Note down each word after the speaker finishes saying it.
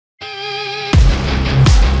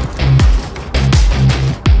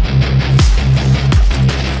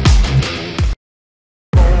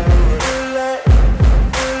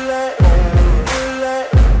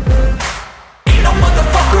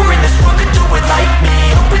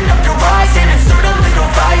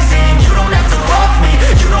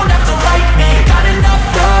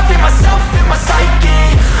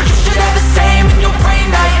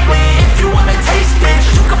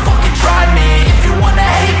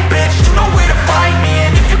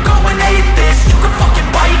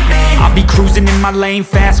in my lane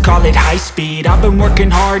fast, call it high speed. I've been working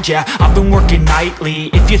hard, yeah, I've been working nightly.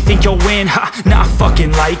 If you think you'll win, ha, not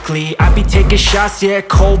fucking likely. I be taking shots, yeah,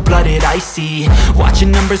 cold-blooded, icy. Watching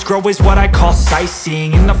numbers grow is what I call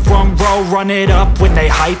sightseeing. In the front row, run it up when they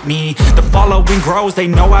hype me. The following grows, they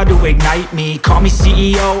know how to ignite me. Call me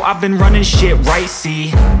CEO, I've been running shit right,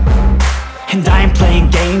 see. And I ain't playing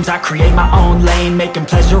games, I create my own lane, making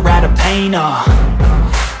pleasure out of pain,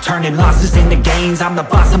 turning losses into gains. I'm the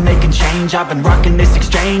boss, I'm making change. I've been rocking this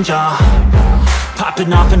exchange,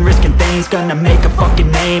 popping off and risking things. Gonna make a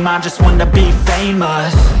fucking name, I just wanna be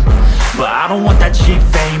famous. But I don't want that cheap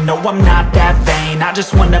fame, no I'm not that vain. I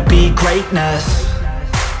just wanna be greatness.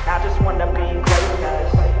 I just wanna be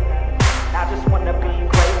greatness. I just wanna be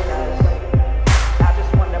greatness. I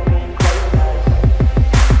just wanna be greatness.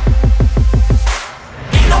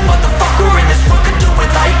 Ain't no motherfucker in this world could do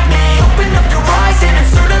it like me. Open up your eyes and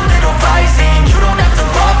insert a little rising. You don't have to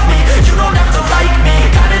love me, you don't have to like me.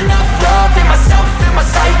 Got enough love in myself, in my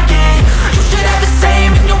psyche. You should have the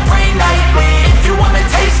same in your brain nightly. If you wanna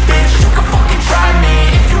taste, bitch, you can fucking try me.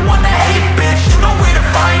 If you wanna hate, bitch, you know where to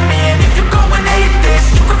find me. And if you go and hate this,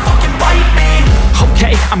 you can fucking bite me.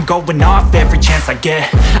 Okay, I'm going off every chance I get.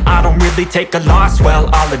 I don't really take a loss, well,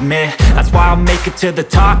 I'll admit. That's why I'll make it to the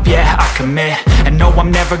top, yeah, I commit. And no,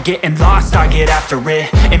 I'm never getting lost, I get after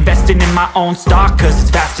it. Investing in my own stock, cause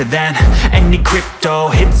it's faster than any crypto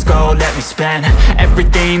hits go, let me spend.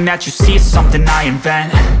 Everything that you see is something I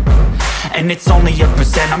invent. And it's only a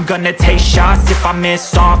percent. I'm gonna take shots. If I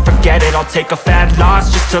miss all, forget it. I'll take a fat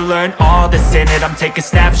loss just to learn all that's in it. I'm taking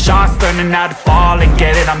snapshots, learning how to fall and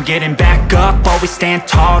get it. I'm getting back up, always stand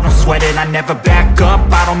tall, don't sweat it. I never back up,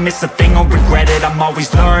 I don't miss a thing or regret it. I'm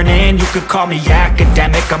always learning, you could call me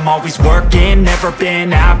academic. I'm always working, never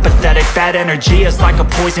been apathetic. Bad energy is like a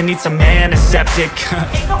poison, needs some antiseptic.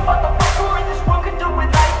 Ain't no motherfucker in this world could do it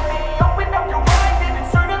like me. Open up your eyes and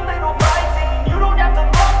insert a little rising. You don't have to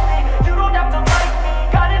love me, you don't have to like me.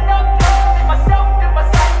 Got enough love in myself, in my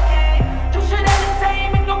psyche. You should have the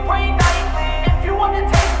same in your brain nightly. If you wanna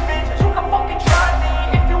taste, bitch, you can fucking try me.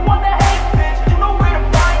 If you wanna hate, bitch, you know where to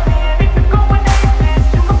find me. And if you go and hate this,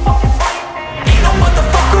 you can fucking fight me. Ain't no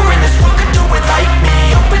motherfucker in this world could do it like me.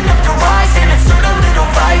 Open up your eyes and insert a little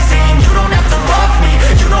rising. You don't have to love me,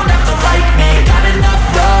 you don't have to like me. Got enough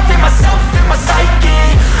love in my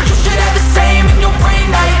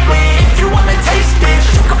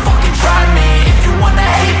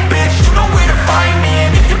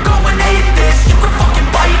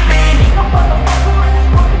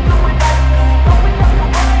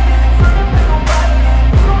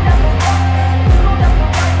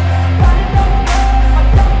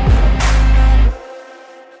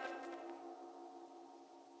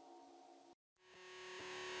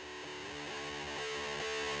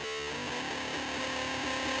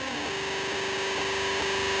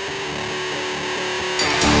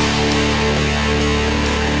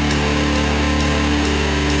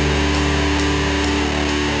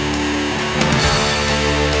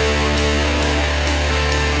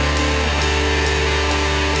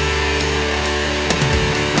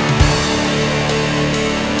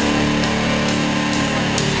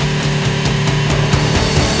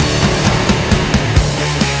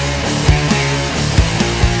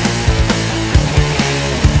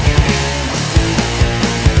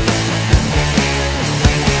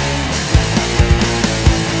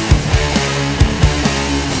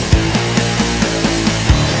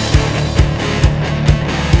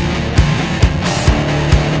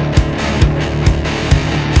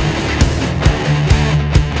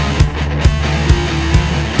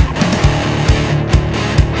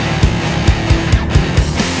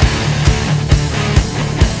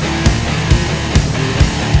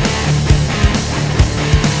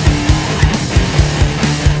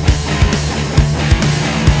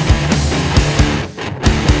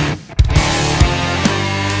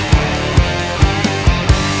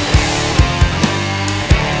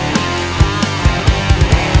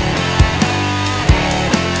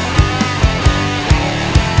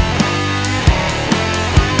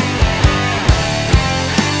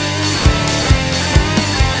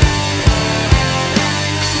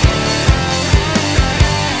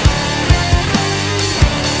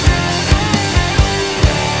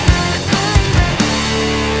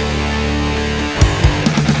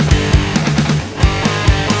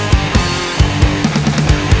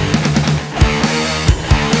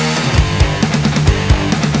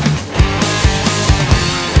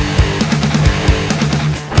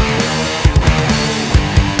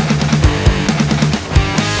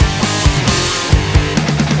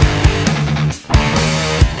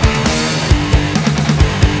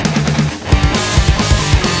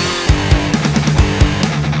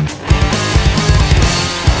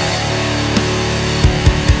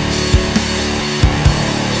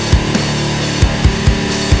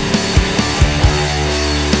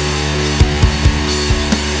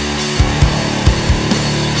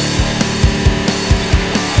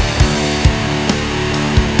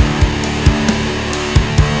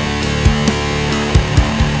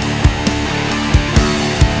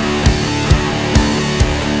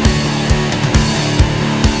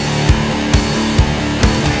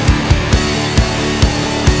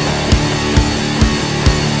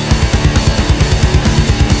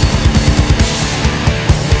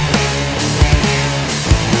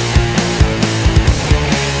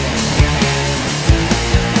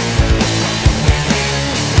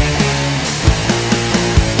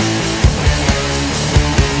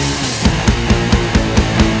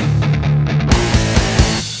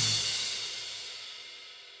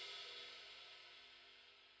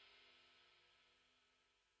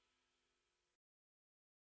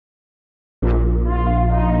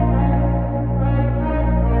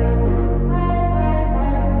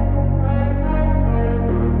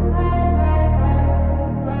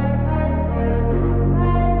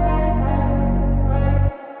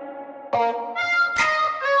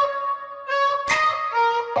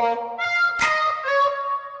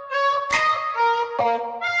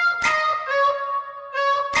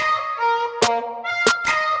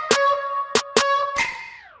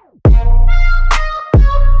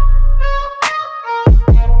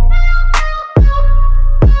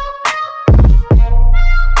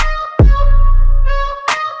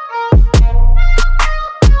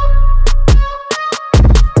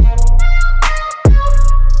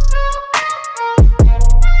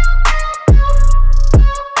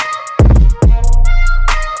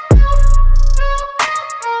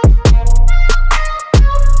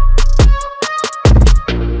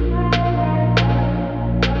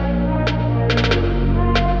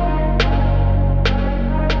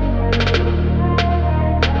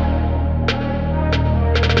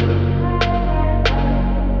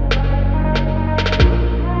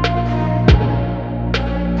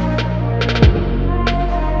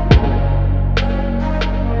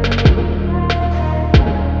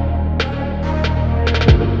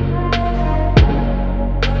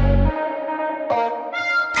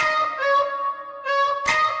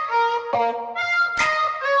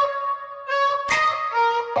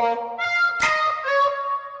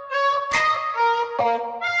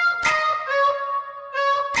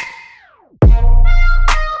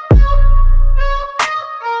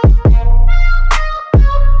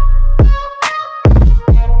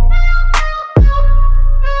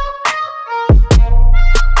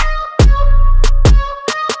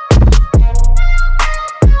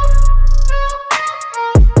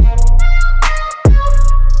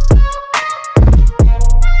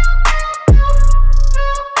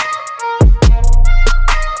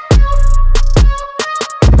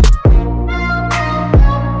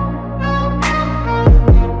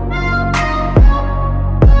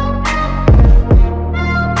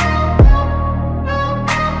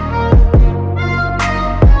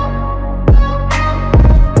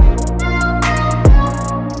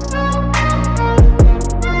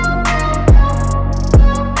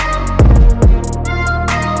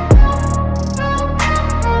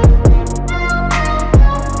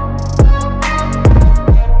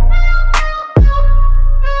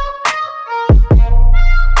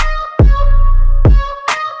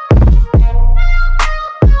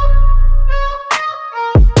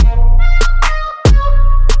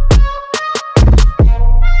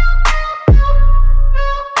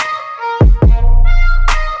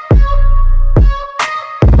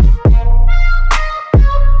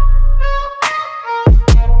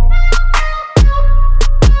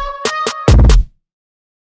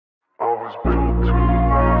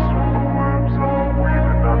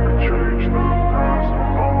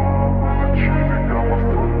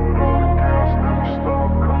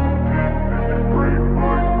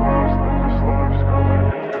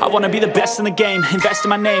wanna be the best in the game, invest in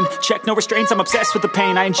my name, check no restraints, I'm obsessed with the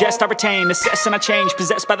pain. I ingest, I retain, assess and I change,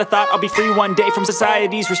 possessed by the thought I'll be free one day from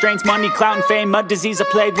society's restraints. Money, clout and fame, mud, disease, a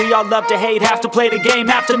plague. We all love to hate, have to play the game,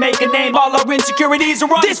 have to make a name. All our insecurities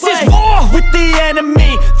are on display. This is war with the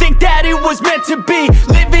enemy, think that it was meant to be.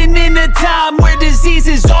 Living in a time where disease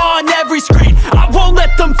is on every screen. I won't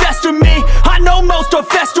let them fester me, I know most are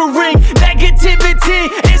festering.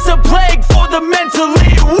 Negativity is a plague for the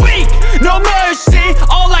mentally weak. No mercy,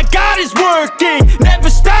 all I got is working. Never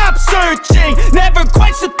stop searching, never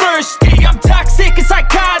quench the thirsty. I'm toxic and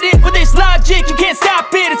psychotic, with this logic you can't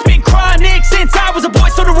stop it. It's been chronic since I was a boy,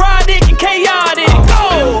 so neurotic and chaotic.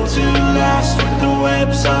 Built to last with the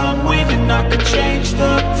webs I'm weaving. I could change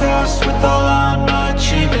the past with all I'm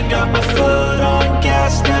achieving. Got my foot on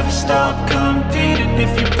gas, never stop competing.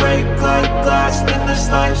 If you break like glass, then this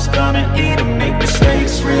life's gonna eat 'em. Make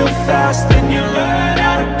mistakes real fast, then you learn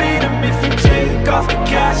how to beat 'em. If you take off the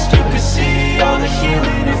cast, you can see all the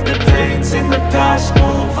healing. If the pain's in the past,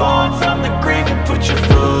 move on from the grieving. Put your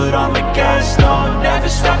foot on the gas, no, never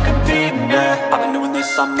stop competing, yeah. I've been doing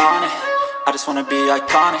this, I'm on it, I just wanna be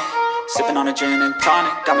iconic. Sipping on a gin and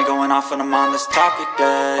tonic, got me going off when I'm on this topic,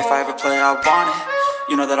 yeah. If I ever play, I want it,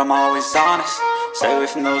 you know that I'm always honest. Stay away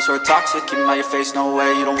from those who are toxic, keep them out your face, no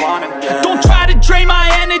way, you don't want them, yeah. Don't try to drain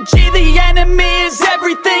my energy, the enemy is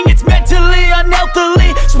everything. It's mentally,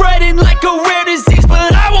 unhealthily, spreading like a weird